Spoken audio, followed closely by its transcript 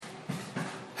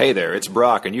Hey there, it's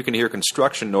Brock, and you can hear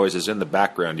construction noises in the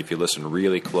background if you listen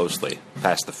really closely,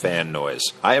 past the fan noise.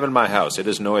 I am in my house. It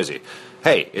is noisy.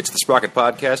 Hey, it's the Sprocket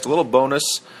Podcast, a little bonus.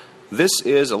 This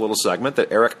is a little segment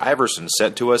that Eric Iverson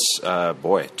sent to us,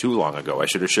 too long ago. I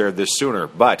should have shared this sooner.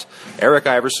 But Eric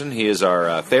Iverson, he is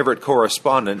our favorite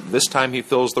correspondent. This time he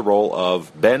fills the role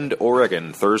of Bend,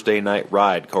 Oregon, Thursday Night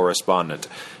Ride correspondent.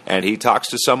 And he talks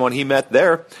to someone he met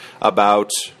there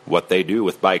about what they do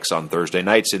with bikes on Thursday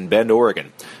nights in Bend,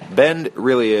 Oregon. Bend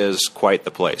really is quite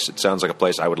the place. It sounds like a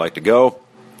place I would like to go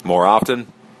more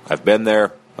often. I've been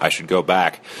there. I should go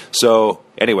back. So,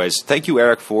 anyways, thank you,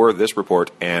 Eric, for this report,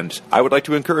 and I would like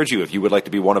to encourage you, if you would like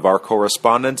to be one of our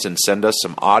correspondents and send us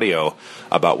some audio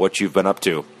about what you've been up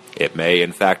to. It may,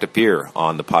 in fact, appear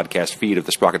on the podcast feed of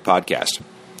the Sprocket Podcast.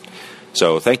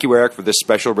 So, thank you, Eric, for this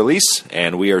special release,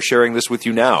 and we are sharing this with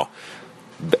you now.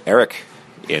 Eric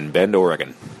in Bend,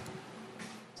 Oregon.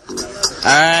 All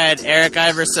right, Eric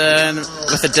Iverson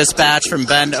with a dispatch from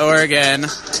Bend, Oregon.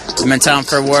 I'm in town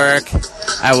for work.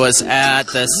 I was at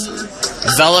this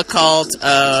velocult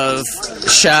of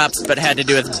shops, but had to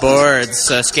do with boards,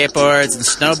 so skateboards and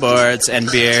snowboards and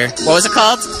beer. What was it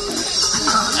called?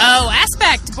 Oh,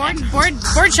 Aspect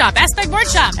board shop. Aspect board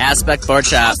shop. Aspect board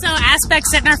shop. Also, Aspect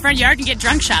sit in our front yard and get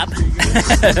drunk shop.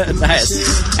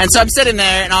 Nice. And so I'm sitting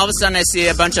there, and all of a sudden I see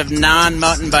a bunch of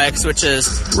non-mountain bikes, which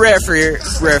is rare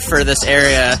for this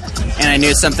area. And I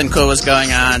knew something cool was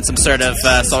going on, some sort of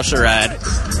social ride.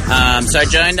 So I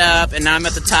joined up, and now I'm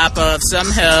at the top of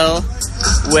some hill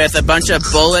with a bunch of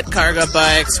bullet cargo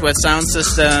bikes with sound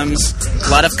systems, a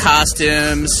lot of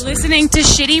costumes. Listening to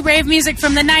shitty rave music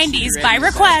from the 90s by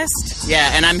request.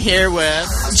 Yeah, and I'm here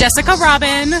with Jessica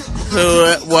Robin,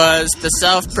 who was the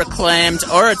self-proclaimed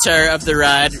orator of the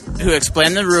ride, who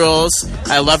explained the rules.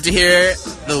 I love to hear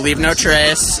the leave no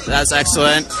trace. That's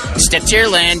excellent. Stick to your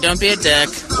lane. Don't be a dick.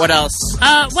 What else?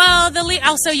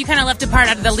 Also, you kind of left a part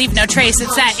out of the leave no trace.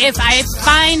 It's that if I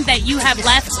find that you have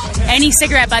left any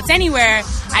cigarette butts anywhere,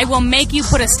 I will make you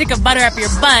put a stick of butter up your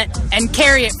butt and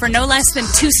carry it for no less than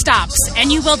 2 stops.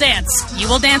 And you will dance. You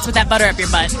will dance with that butter up your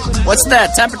butt. What's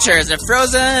that temperature? Is it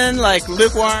frozen, like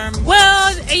lukewarm?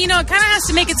 Well, it kind of has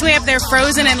to make its way up there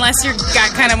frozen unless you've got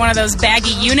kind of one of those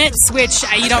baggy units, which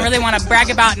you don't really want to brag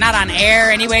about, not on air.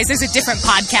 Anyways, there's a different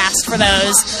podcast for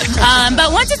those.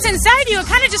 But once it's inside you, it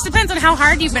kind of just depends on how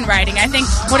hard you've been riding. I think,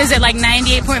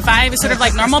 98.5 is sort of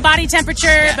like normal body temperature,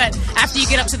 yeah. But after you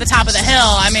get up to the top of the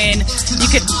hill,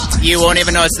 you won't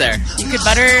even know it's there. You could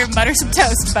butter some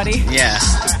toast, buddy. Yeah.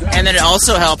 And then it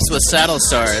also helps with saddle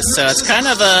sores, so it's kind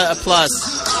of a plus.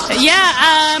 Yeah,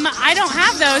 I don't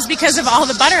have those because of all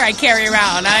the butter I carry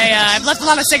around. I've left a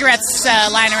lot of cigarettes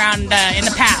lying around in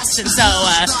the past, and so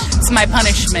it's my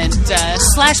punishment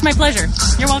 / my pleasure.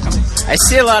 You're welcome. I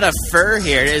see a lot of fur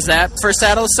here. Is that for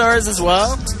saddle sores as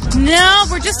well? No,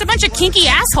 we're just a bunch of kinky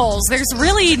assholes. There's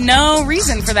really no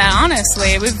reason for that,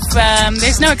 honestly.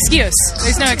 There's no excuse.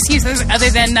 There's no excuse other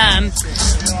than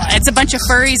it's a bunch of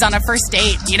furries on a first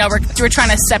date. We're trying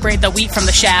to separate the wheat from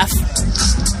the chaff.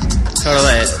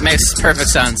 Totally. It makes perfect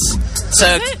sense.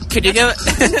 So, could you give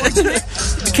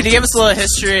us a little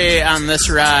history on this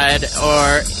ride,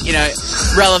 or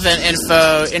relevant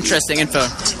info, interesting info?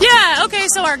 Yeah. Okay.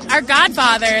 So our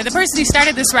godfather, the person who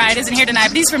started this ride, isn't here tonight,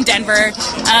 but he's from Denver.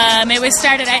 It was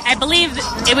started, I believe,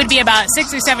 it would be about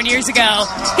 6 or 7 years ago.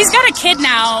 He's got a kid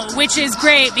now, which is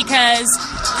great because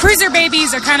cruiser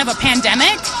babies are kind of a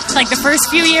pandemic. Like the first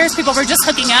few years, people were just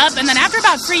hooking up, and then after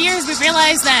about 3 years, we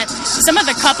realized that some of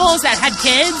the couples that had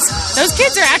kids, those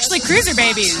kids are actually cruiser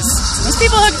babies. Those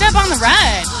people hooked up on the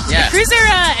ride. Yeah. The cruiser,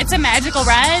 it's a magical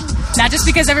ride, not just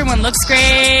because everyone looks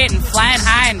great and flying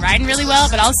high and riding really well,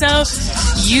 but also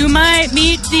you might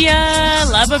meet the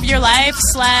love of your life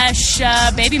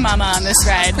 / baby mama on this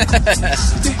ride.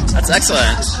 That's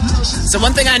excellent. So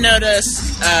one thing I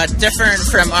noticed different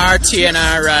from our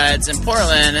TNR rides in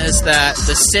Portland is that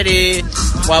the city,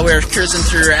 while we were cruising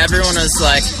through, everyone was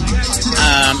like,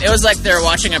 it was like they were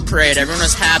watching a parade. Everyone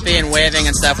was happy and waving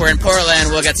and stuff. Where in Portland,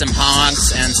 we'll get some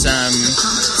honks and some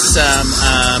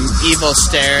evil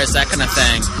stares, that kind of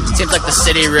thing. It seems like the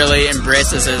city really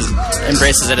embraces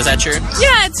it. Is that true?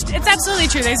 Yeah, it's absolutely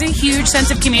true. There's a huge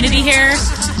sense of community here.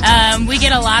 We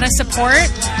get a lot of support,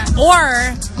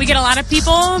 or we get a lot of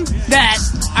people that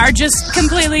are just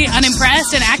completely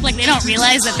unimpressed and act like they don't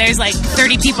realize that there's like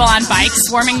 30 people on bikes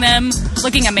swarming them,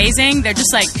 looking amazing. They're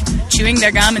just like chewing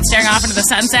their gum and staring off into the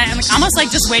sunset, and like, almost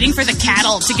like just waiting for the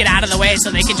cattle to get out of the way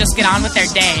so they could just get on with their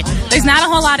day. There's not a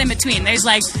whole lot in between. There's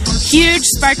like huge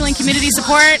sparkling community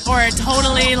support, or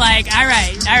totally like, all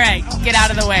right, get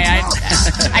out of the way.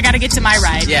 I got to get to my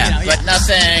ride. Yeah, but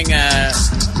nothing.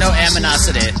 No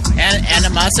animosity.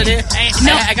 Animosity?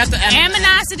 No, I got the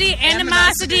animosity.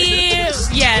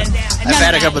 Yeah. I've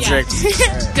had a couple drinks.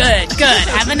 Good.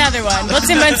 Have another one. Let's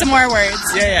invent some more words.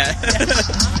 Yeah.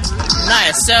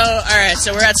 Nice. So, all right.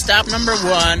 So we're at stop number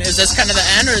 1. Is this kind of the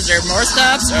end, or is there more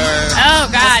stops? Or oh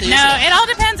God, no. It all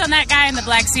depends on that guy in the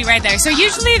black suit right there. So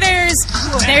usually there's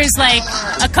like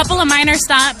a couple of minor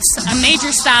stops, a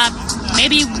major stop,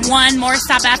 maybe one more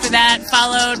stop after that,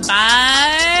 followed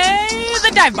by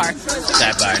the dive bar.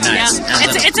 Dive bar, nice.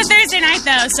 Yeah. It's a Thursday night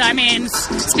though, so I mean,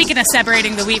 speaking of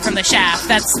separating the wheat from the chaff,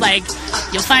 that's like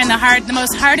you'll find the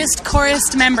hardest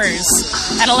chorused members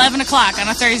at 11 o'clock on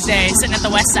a Thursday, sitting at the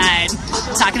west side,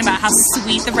 talking about how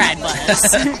sweet the ride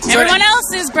was. Everyone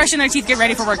else is brushing their teeth, get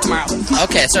ready for work tomorrow.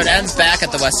 Okay, so it ends back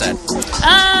at the west side.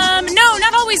 No,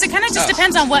 not always. It kind of just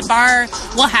depends on what bar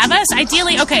will have us.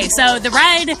 Ideally, okay, so the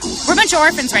ride, we're a bunch of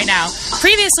orphans right now.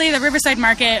 Previously, the Riverside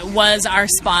Market was our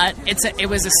spot. It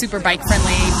was a super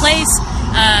bike-friendly place.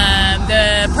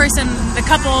 The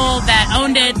couple that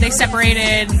owned it, they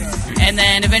separated, and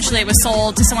then eventually it was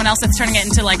sold to someone else that's turning it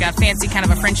into like a fancy kind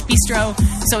of a French bistro.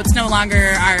 So it's no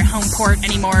longer our home port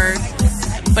anymore,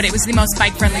 but it was the most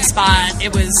bike-friendly spot.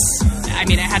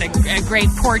 It had a great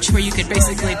porch where you could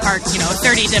basically park,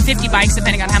 30 to 50 bikes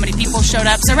depending on how many people showed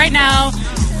up. So right now,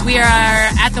 we are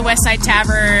at the West Side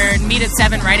Tavern, meet at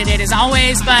 7, right at 8 as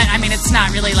always, but it's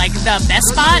not really like the best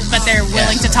spot, but they're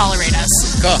willing to tolerate us.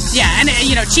 Cool. Yeah, and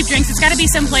cheap drinks, it's got to be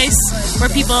someplace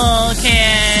where people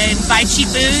can buy cheap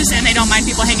booze and they don't mind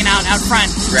people hanging out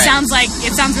front. Right.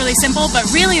 It sounds really simple, but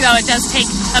really though, it does take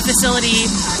a facility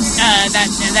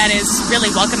that is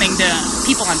really welcoming to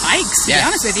people on bikes, to be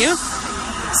honest with you.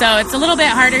 So it's a little bit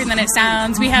harder than it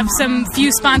sounds. We have some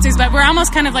few sponsors, but we're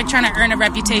almost kind of like trying to earn a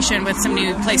reputation with some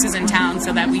new places in town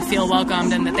so that we feel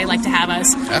welcomed and that they like to have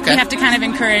us. Okay. We have to kind of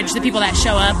encourage the people that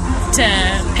show up to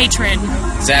patron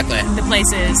the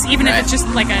places, even if it's just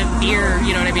like a beer,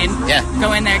 you know what I mean? Yeah.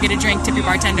 Go in there, get a drink, tip your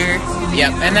bartender.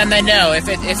 Yep, and then they know, if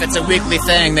it's a weekly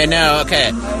thing, they know,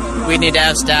 okay, we need to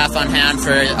have staff on hand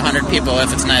for 100 people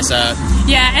if it's nice out.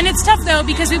 Yeah, and it's tough though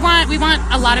because we want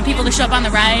a lot of people to show up on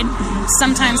the ride.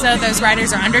 Sometimes though those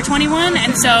riders are under 21,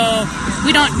 and so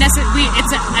we don't necessarily.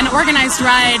 It's an organized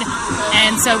ride,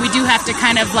 and so we do have to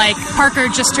kind of like Parker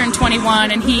just turned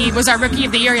 21, and he was our rookie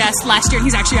of the year last year. And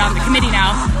he's actually on the committee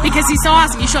now because he's so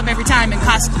awesome. You show up every time in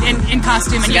costume, and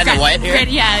you've got the white here.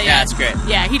 Yeah, that's great.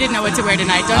 Yeah, he didn't know what to wear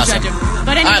tonight. Don't judge him.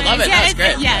 But anyway, I love it. That's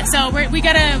great. Yeah, so we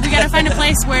gotta find a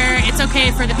place where it's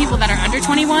okay for the people that are under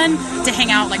 21 to hang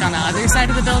out like on the other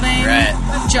side of the building, right?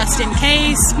 Just in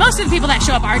case. Most of the people that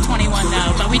show up are 21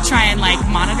 though, but we try and like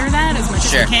monitor that as much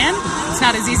as we can. It's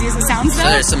not as easy as it sounds though.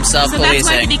 So there's some self-policing. So that's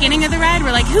why at the beginning of the ride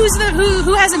we're like, who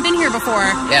hasn't been here before?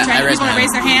 Yeah, trying to people to raise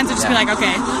their hands and just be like,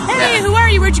 okay, hey, who are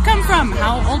you? Where'd you come from?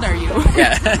 How old are you?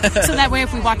 Yeah. So that way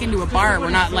if we walk into a bar, we're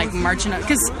not like marching up,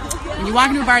 because when you walk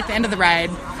into a bar at the end of the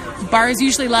ride, bars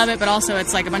usually love it, but also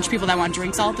it's like a bunch of people that want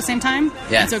drinks all at the same time.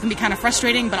 Yeah. And so it can be kind of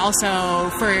frustrating, but also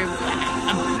for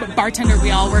a bartender,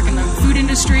 we all work in the food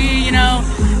industry, you know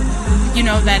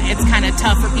that it's kind of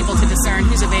tough for people to discern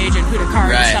who's of age and who to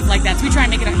card and stuff like that. So we try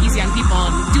and make it easy on people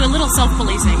and do a little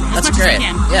self-policing as much as we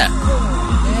can. Yeah.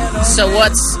 So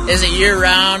is it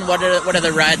year-round? What are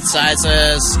the ride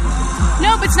sizes?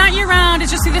 Nope, it's not year-round. It's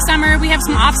just through the summer. We have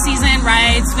some off-season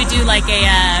rides. We do like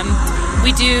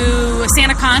we do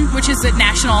SantaCon, which is a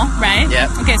national, right? Yeah.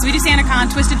 Okay, so we do SantaCon,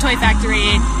 Twisted Toy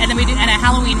Factory, and then we do a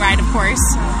Halloween ride, of course.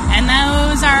 And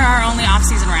those are our only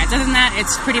off-season rides. Other than that,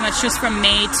 it's pretty much just from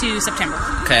May to September.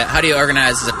 Okay, how do you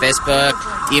organize? Is it Facebook,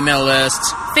 email list?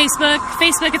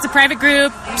 Facebook, it's a private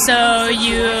group, so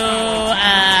you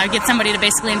get somebody to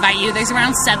basically invite you. There's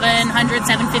around 750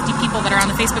 people that are on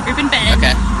the Facebook group in Bend.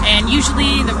 Okay. And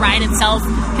usually the ride itself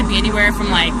can be anywhere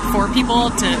from like 4 people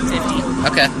to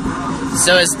 50. Okay.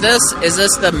 So is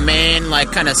this the main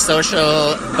like kind of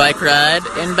social bike ride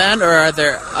in Bend, or are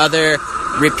there other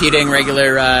repeating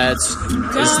regular rides?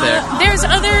 There's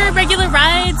other regular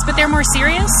rides, but they're more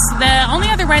serious. The only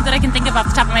other ride that I can think of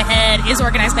off the top of my head is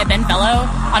organized by Ben Bello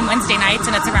on Wednesday nights,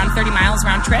 and it's around 30 miles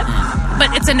round trip.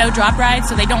 But it's a no-drop ride,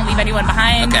 so they don't leave anyone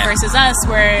behind. Versus us,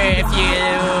 where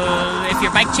if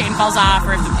your bike chain falls off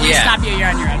or if the police stop you,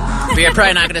 you're on your own. But you're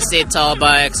probably not going to see tall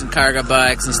bikes and cargo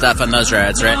bikes and stuff on those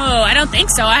rides, right? No, I don't think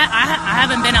so. I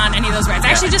haven't been on any of those rides.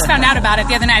 I actually just found out about it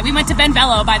the other night. We went to Ben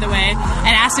Bello, by the way,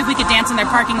 and asked if we could dance in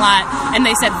their parking lot, and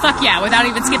they said, fuck yeah, without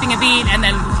even skipping a beat, and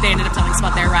then they ended up telling us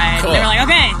about their ride. Cool. They were like,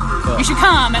 okay, you should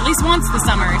come at least once this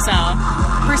summer, so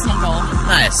personal goal.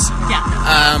 Nice. Yeah.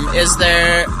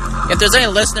 If there's any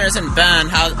listeners in Bend,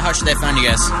 how should they find you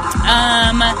guys?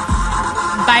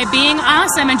 By being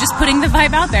awesome and just putting the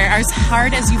vibe out there as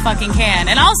hard as you fucking can.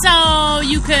 And also,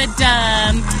 you could...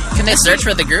 Can they search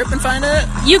for the group and find it?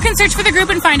 You can search for the group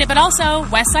and find it, but also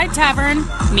Westside Tavern,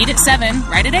 meet at 7,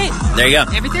 right at 8. There you go.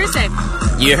 Every Thursday.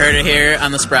 You heard it here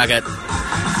on the Sprocket.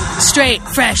 Straight,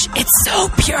 fresh, it's so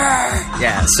pure.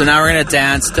 Yeah, so now we're going to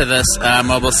dance to this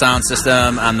mobile sound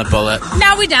system on the Bullet.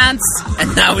 Now we dance.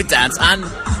 And now we dance on...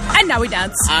 And now we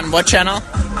dance. On what channel?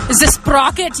 The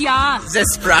Sprocket, ja. The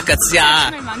Sprockets, ja.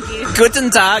 That's my monkey. Guten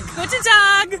Tag. Guten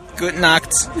Tag. Guten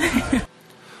Nacht.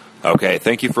 Okay,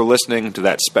 thank you for listening to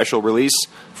that special release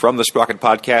from the Sprocket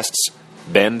Podcast's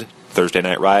Bend Thursday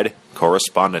Night Ride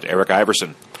correspondent, Eric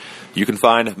Iverson. You can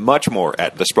find much more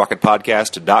at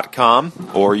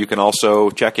thesprocketpodcast.com, or you can also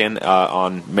check in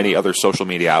on many other social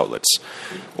media outlets.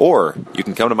 Or you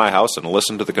can come to my house and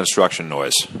listen to the construction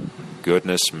noise.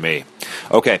 Goodness me.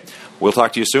 Okay, we'll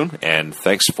talk to you soon, and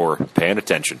thanks for paying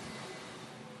attention.